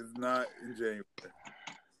birthday is not in January.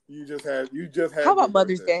 You just had. How about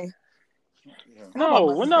Mother's Day? Yeah.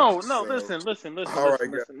 No. So, Listen, all right,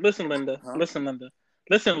 listen, Linda. Huh? Listen, Linda.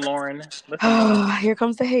 Listen, Lauren. Oh, here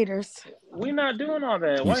comes the haters. We're not doing all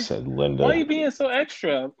that. He said Linda. Why are you being so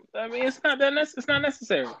extra? I mean, it's not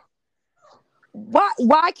necessary.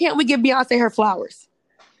 Why can't we give Beyonce her flowers?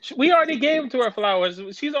 We already gave to her flowers.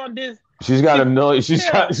 She's on Disney. She's got a million. She's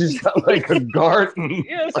got like a garden.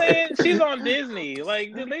 You know what I'm saying? She's on Disney.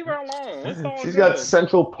 Like, just leave her alone. It's all She's good. got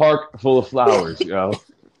Central Park full of flowers. You know.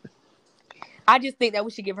 I just think that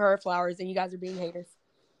we should give her flowers, and you guys are being haters.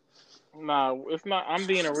 Nah, it's not. I'm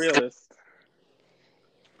being a realist.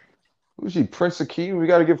 Who's she, Prince Akeem? We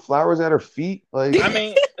got to give flowers at her feet. Like, I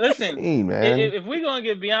mean, listen. hey, man. If we're gonna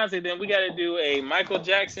give Beyonce, then we got to do a Michael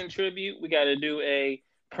Jackson tribute. We got to do a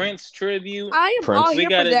Prince tribute. I am all here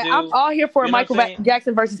for that. I'm all here for a Michael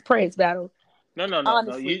Jackson versus Prince battle. No.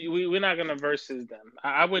 We're not gonna versus them.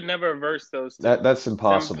 I would never verse those two. That's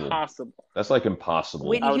impossible. It's impossible. That's like impossible.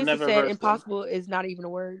 Whitney Houston said impossible is not even a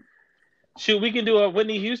word. Shoot, we can do a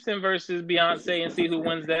Whitney Houston versus Beyonce and see who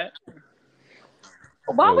wins that.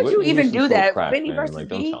 Why would you Whitney even Houston's do so that? crack, Whitney man. versus Like,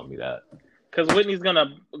 don't B? tell me that. Because Whitney's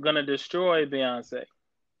gonna destroy Beyonce.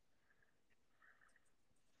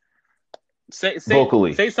 Say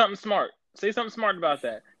Vocally. say something smart. Say something smart about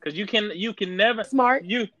that. Because you can never Smart.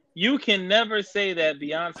 you can never say that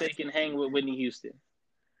Beyonce can hang with Whitney Houston.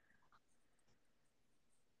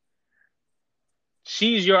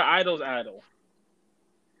 She's your idol's idol.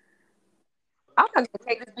 I'm not gonna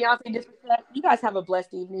take this Beyonce disrespect. You guys have a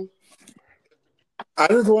blessed evening. I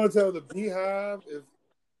just want to tell the Beehive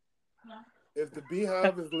if the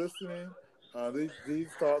Beehive is listening, these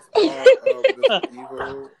thoughts are of Mr.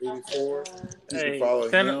 Evo 84. You can Hey, follow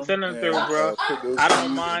send him them and through, bro. put those I don't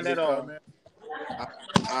views in mind his at all. comment.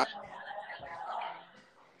 I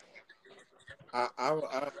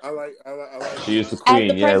I like She is the Beyonce. As the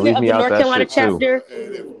queen. Yeah, president leave of me the out North that Carolina shit too. chapter,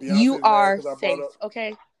 And if you Beyonce's mad are because I brought safe. up,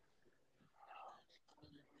 Okay.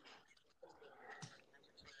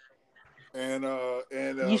 and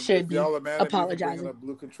You should if be y'all are mad at me for bringing apologizing. up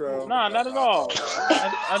Blue Control, Nah, not at all.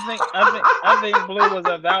 I think Blue was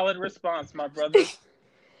a valid response, my brother.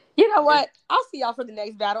 You know what? I'll see y'all for the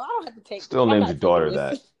next battle. I don't have to take. Still I'm named not your taking daughter this.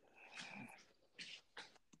 that.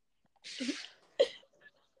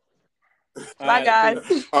 Bye, guys.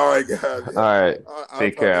 all right, guys. All right. I'll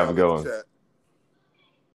Take talk care. to Have a y'all good in the one. chat.